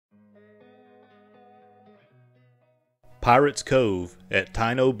Pirates Cove at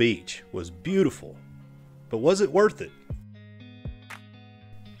Tino Beach was beautiful, but was it worth it?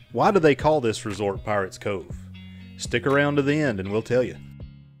 Why do they call this resort Pirates Cove? Stick around to the end and we'll tell you.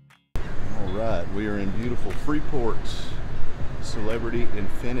 Alright, we are in beautiful Freeport. Celebrity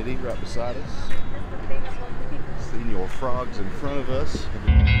Infinity right beside us. Senior frogs in front of us.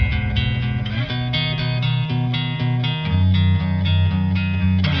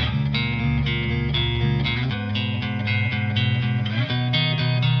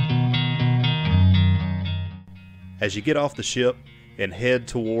 As you get off the ship and head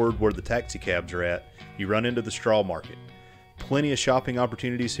toward where the taxi cabs are at, you run into the straw market. Plenty of shopping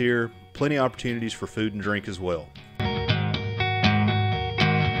opportunities here, plenty of opportunities for food and drink as well.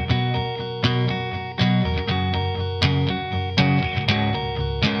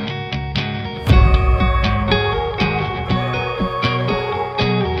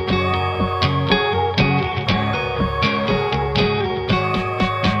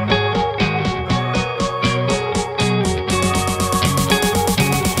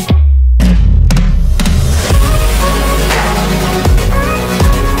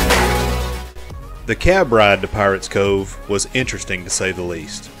 The cab ride to Pirates Cove was interesting to say the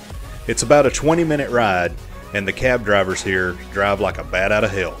least. It's about a 20-minute ride, and the cab drivers here drive like a bat out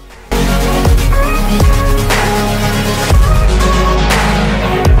of hell.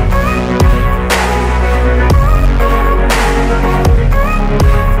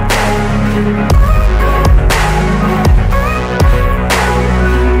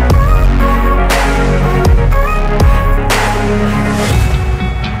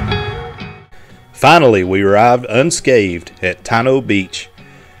 Finally, we arrived unscathed at Tino Beach,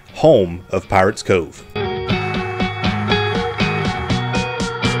 home of Pirates Cove.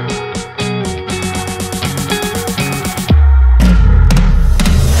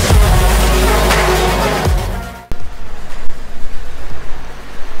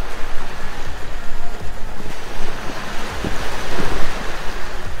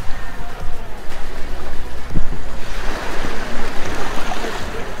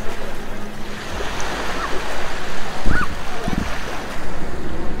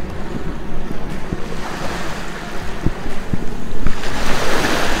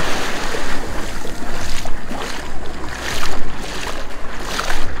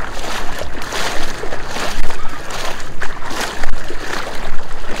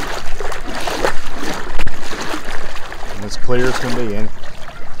 As clear as can be, ain't it?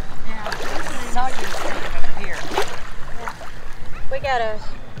 Yeah, this is soggy over here. We got a...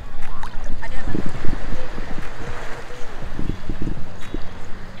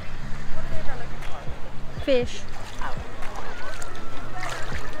 fish.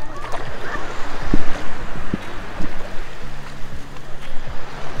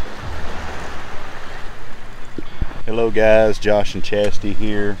 Hello guys, Josh and Chastity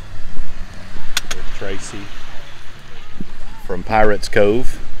here with Tracy from Pirates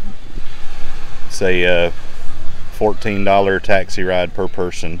Cove. It's a $14 taxi ride per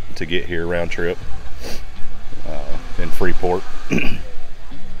person to get here round trip in Freeport.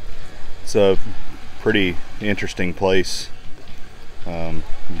 It's a pretty interesting place.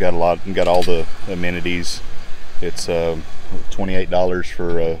 We've got all the amenities. It's $28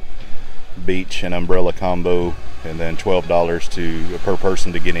 for a beach and umbrella combo, and then $12 per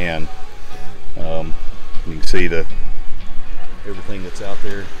person to get in. You can see everything that's out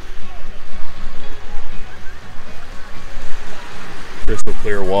there. Crystal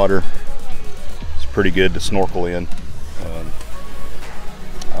clear water. It's pretty good to snorkel in. I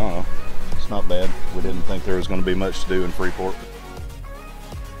don't know, it's not bad. We didn't think there was going to be much to do in Freeport.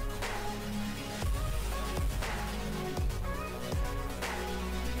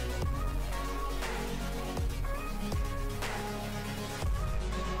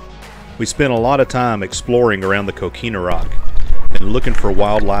 We spent a lot of time exploring around the Coquina Rock and looking for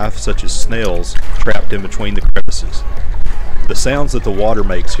wildlife such as snails trapped in between the crevices. The sounds that the water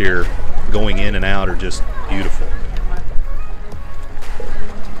makes here going in and out are just beautiful.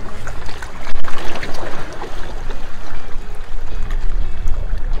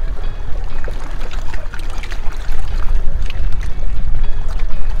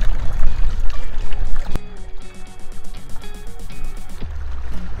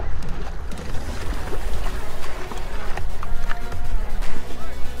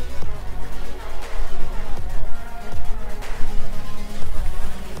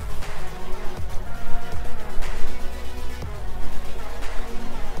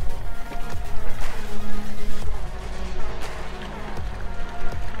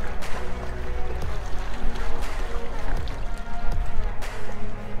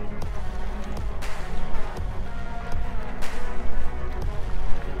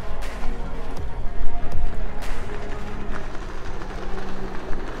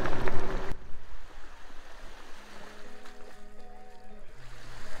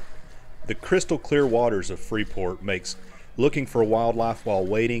 The crystal clear waters of Freeport makes looking for wildlife while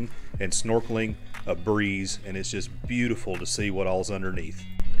wading and snorkeling a breeze, and it's just beautiful to see what all's underneath.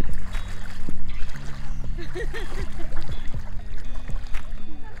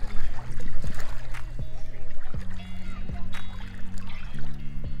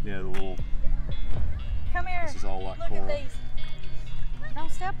 Yeah, the little... Come here. This is all like Look coral. at these.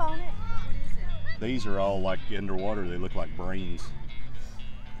 Don't step on it. What is it? These are all like underwater. They look like brains.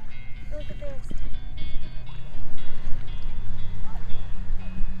 Look at this.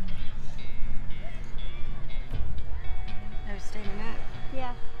 They're standing up.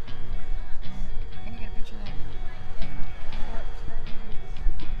 Yeah. Can you get a picture of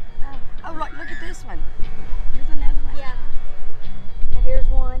that? Oh, look at this one. Here's another one. Yeah. Now here's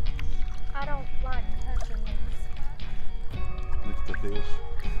one. I don't like touching these. Look at the fish.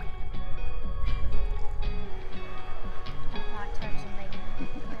 I don't like touching these.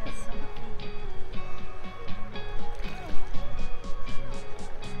 They're so cute.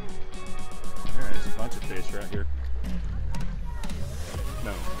 There's a bunch of fish right here.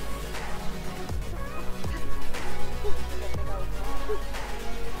 No.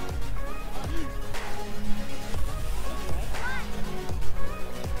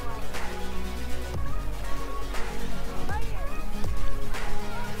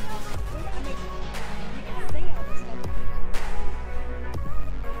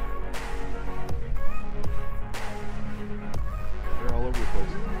 They're all over the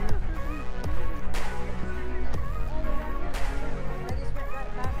place. They just went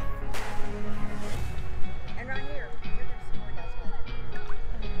right by me. And right here. Here there's some more guys.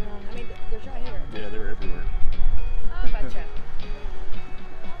 I mean, there's right here. Yeah, they're everywhere. A bunch of them.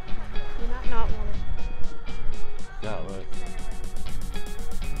 You might not want to. Yeah, look.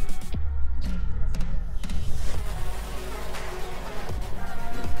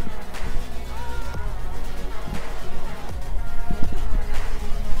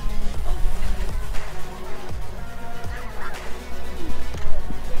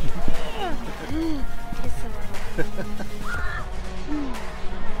 Kiss them.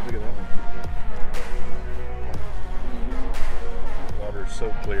 Look at that one. Water's so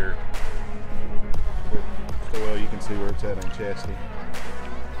clear. So well you can see where it's at on Chastity.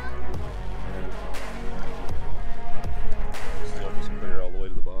 And still just clear all the way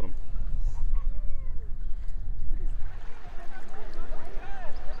to the bottom.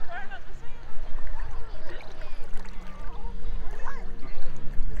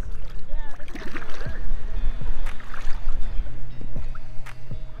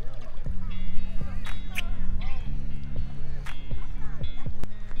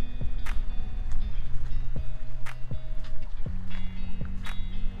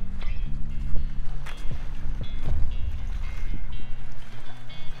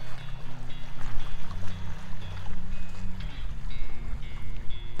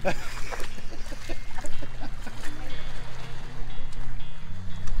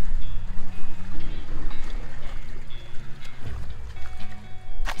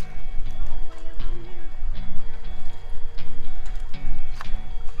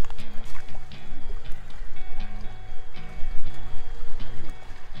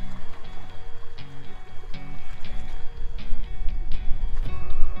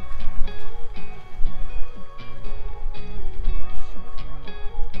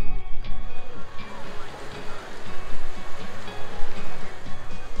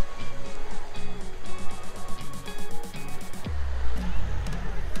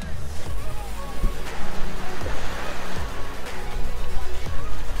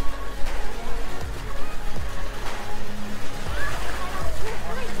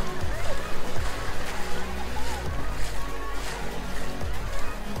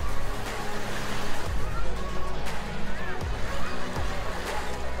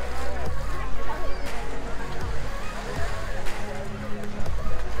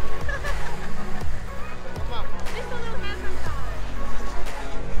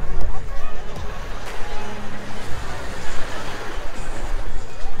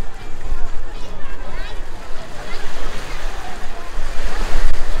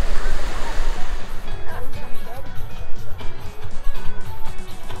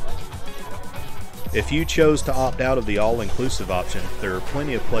 If you chose to opt out of the all-inclusive option, there are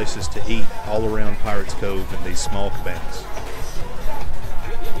plenty of places to eat all around Pirates Cove in these small cabanas.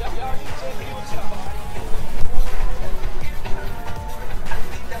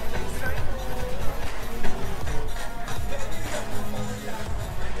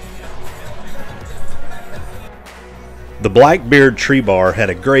 The Blackbeard Tree Bar had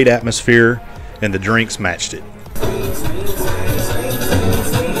a great atmosphere and the drinks matched it.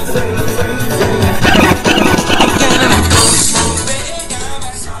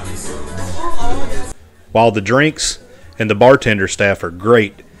 While the drinks and the bartender staff are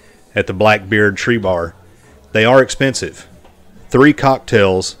great at the Blackbeard Tree Bar, they are expensive. 3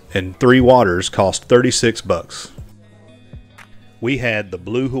 cocktails and 3 waters cost $36. We had the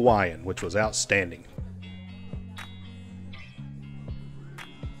Blue Hawaiian, which was outstanding.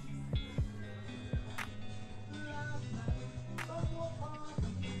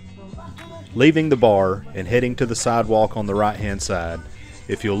 Leaving the bar and heading to the sidewalk on the right-hand side,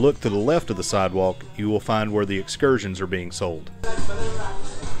 if you'll look to the left of the sidewalk, you will find where the excursions are being sold.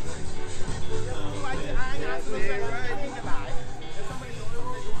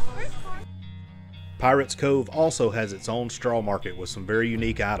 Pirates Cove also has its own straw market with some very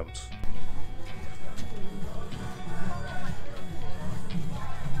unique items.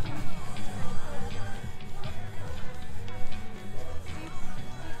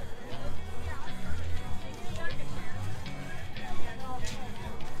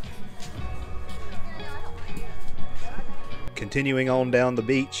 Continuing on down the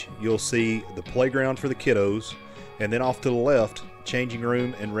beach, you'll see the playground for the kiddos, and then off to the left, changing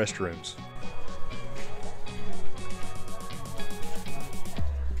room and restrooms.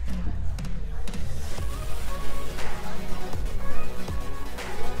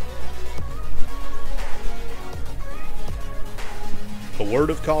 A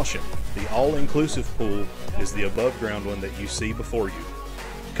word of caution, the all-inclusive pool is the above-ground one that you see before you.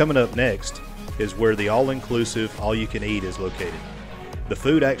 Coming up next is where the all-inclusive, all-you-can-eat is located. The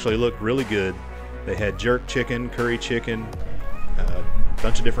food actually looked really good. They had jerk chicken, curry chicken, a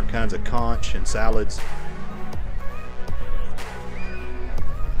bunch of different kinds of conch and salads.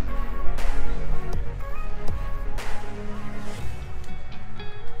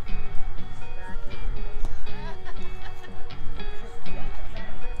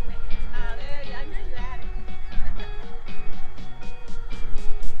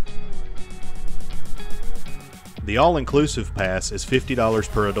 The all-inclusive pass is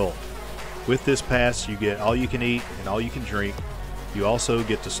 $50 per adult. With this pass, you get all you can eat and all you can drink. You also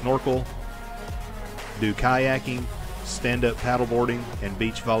get to snorkel, do kayaking, stand-up paddleboarding, and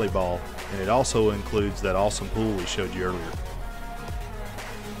beach volleyball, and it also includes that awesome pool we showed you earlier.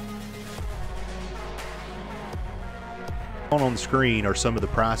 On the screen are some of the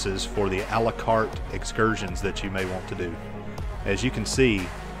prices for the a la carte excursions that you may want to do. As you can see,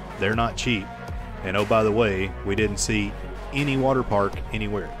 they're not cheap. And oh, by the way, we didn't see any water park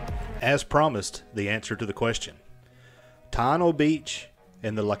anywhere. As promised, the answer to the question. Taino Beach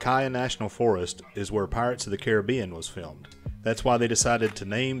and the Lakaia National Forest is where Pirates of the Caribbean was filmed. That's why they decided to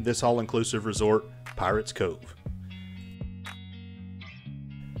name this all-inclusive resort Pirates Cove.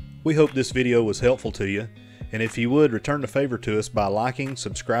 We hope this video was helpful to you, and if you would, return the favor to us by liking,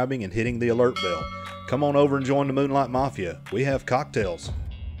 subscribing, and hitting the alert bell. Come on over and join the Moonlight Mafia. We have cocktails.